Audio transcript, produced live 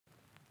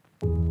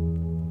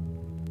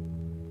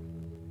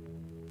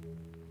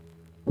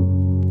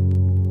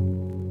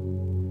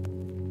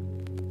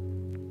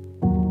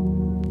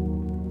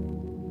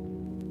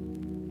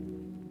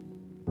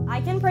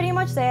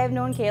much say I've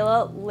known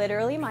Kayla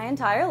literally my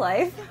entire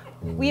life.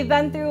 We've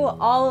been through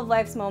all of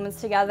life's moments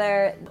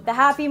together, the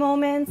happy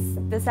moments,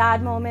 the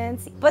sad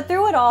moments, but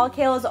through it all,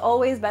 Kayla's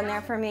always been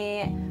there for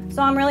me.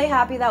 So I'm really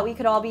happy that we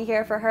could all be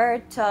here for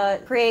her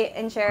to create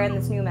and share in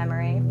this new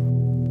memory.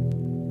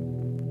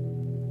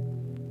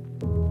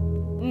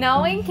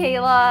 Knowing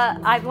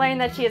Kayla, I've learned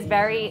that she is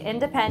very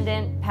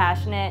independent,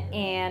 passionate,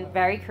 and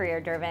very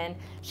career-driven.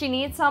 She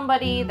needs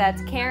somebody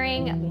that's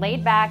caring,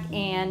 laid back,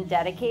 and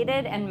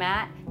dedicated, and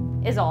Matt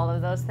is all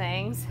of those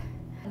things.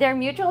 Their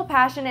mutual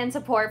passion and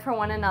support for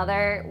one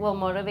another will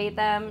motivate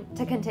them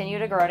to continue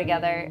to grow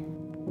together.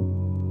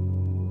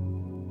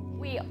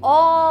 We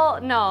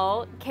all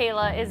know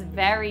Kayla is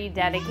very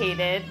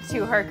dedicated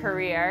to her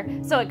career,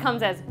 so it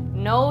comes as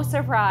no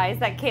surprise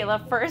that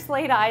Kayla first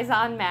laid eyes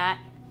on Matt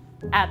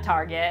at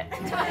Target.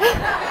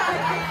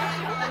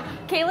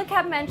 Kayla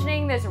kept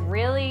mentioning this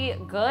really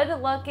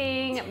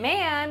good-looking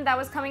man that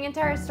was coming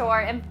into her store,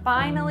 and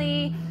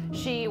finally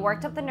she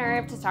worked up the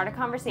nerve to start a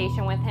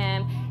conversation with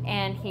him,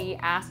 and he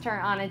asked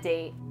her on a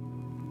date.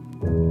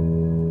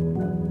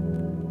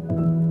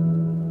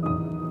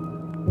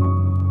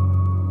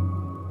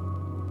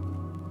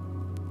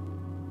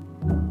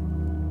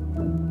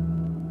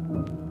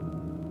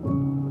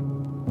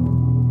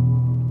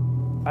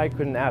 I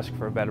couldn't ask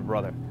for a better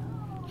brother.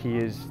 He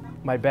is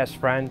my best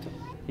friend.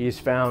 He's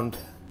found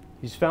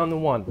the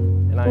one,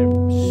 and I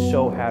am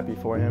so happy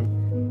for him.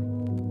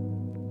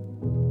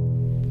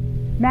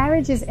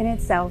 Marriage is in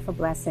itself a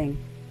blessing,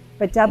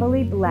 but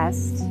doubly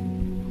blessed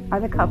are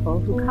the couple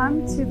who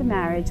come to the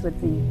marriage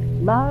with the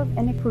love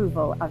and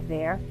approval of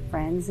their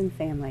friends and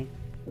family.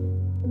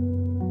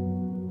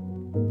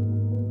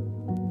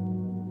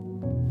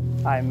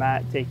 I,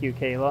 Matt, take you,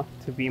 Kayla,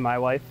 to be my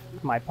wife,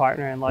 my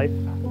partner in life,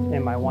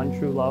 and my one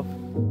true love.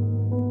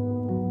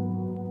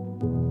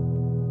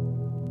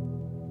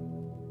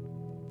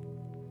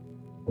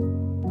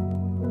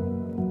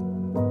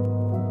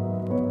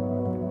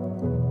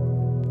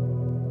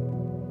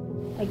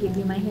 I give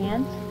you my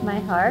hand, my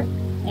heart,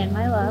 and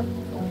my love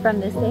from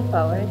this day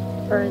forward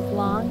for as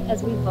long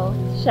as we both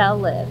shall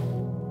live.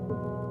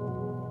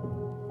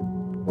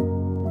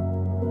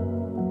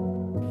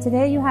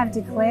 Today you have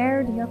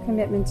declared your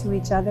commitment to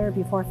each other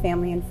before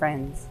family and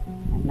friends.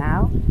 And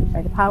now,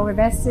 by the power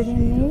vested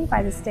in me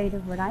by the state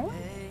of Rhode Island,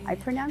 I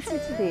pronounce you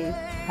to be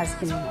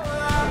husband and wife.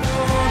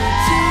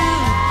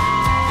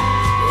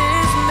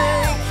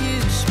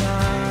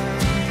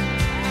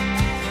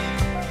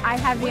 I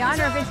have the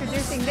honor of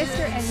introducing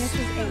Mr. and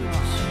Mrs.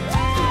 Amaral.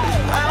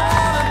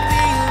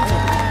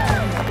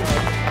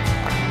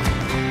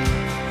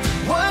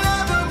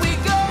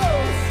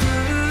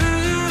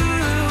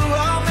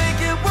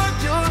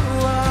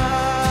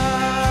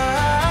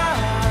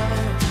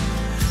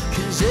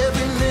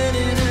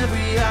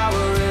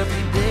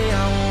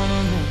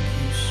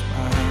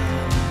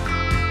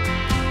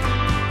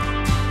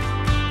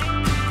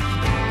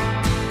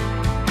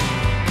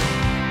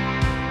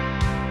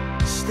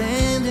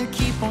 Stand and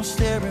keep on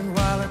staring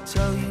while I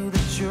tell you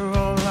that you're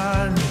all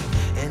I need.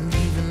 And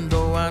even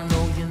though I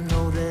know you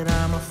know that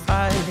I'm a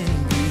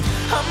fighting breed,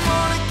 I'm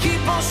gonna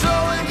keep on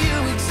showing you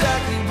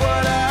exactly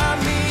what I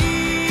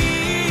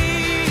mean.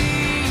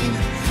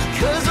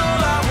 'Cause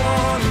all I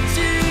wanna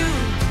do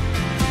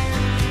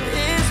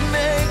is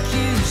make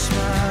you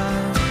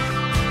smile.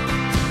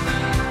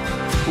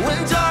 When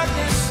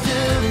darkness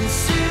still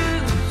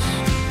ensues,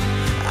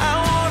 I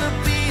wanna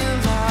be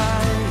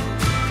alive.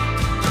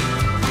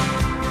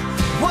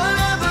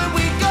 Whatever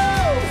we go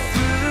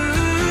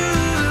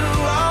through,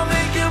 I'll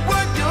make it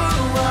worth your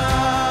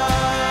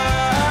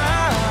while.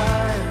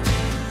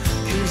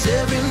 'Cause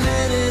every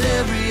minute,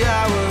 every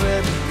hour,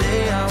 every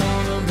day, I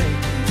wanna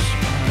make you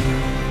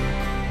smile.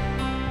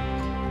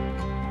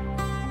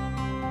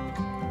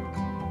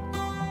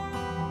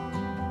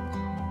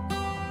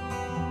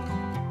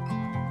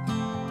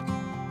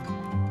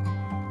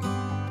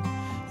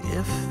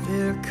 If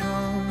there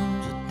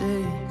comes a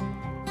day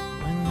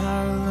when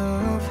our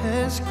love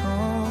has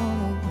gone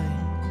away,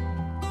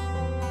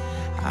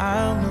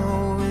 I'll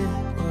know it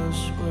was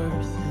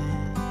worth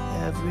it.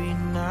 Every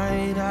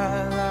night I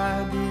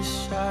lie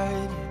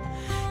beside you,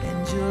 and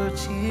your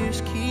tears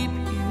keep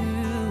you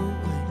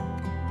awake.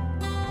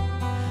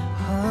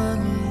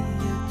 Honey,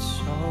 it's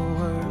all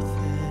worth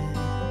it.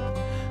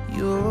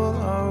 You'll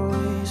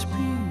always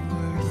be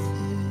worth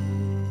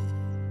it.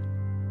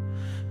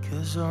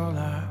 'Cause all I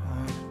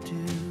wanna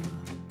do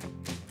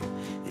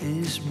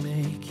is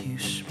make you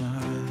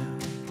smile.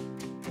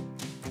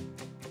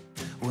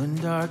 When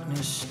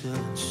darkness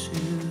still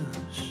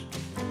ensues,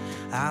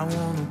 I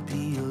wanna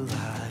be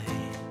alive.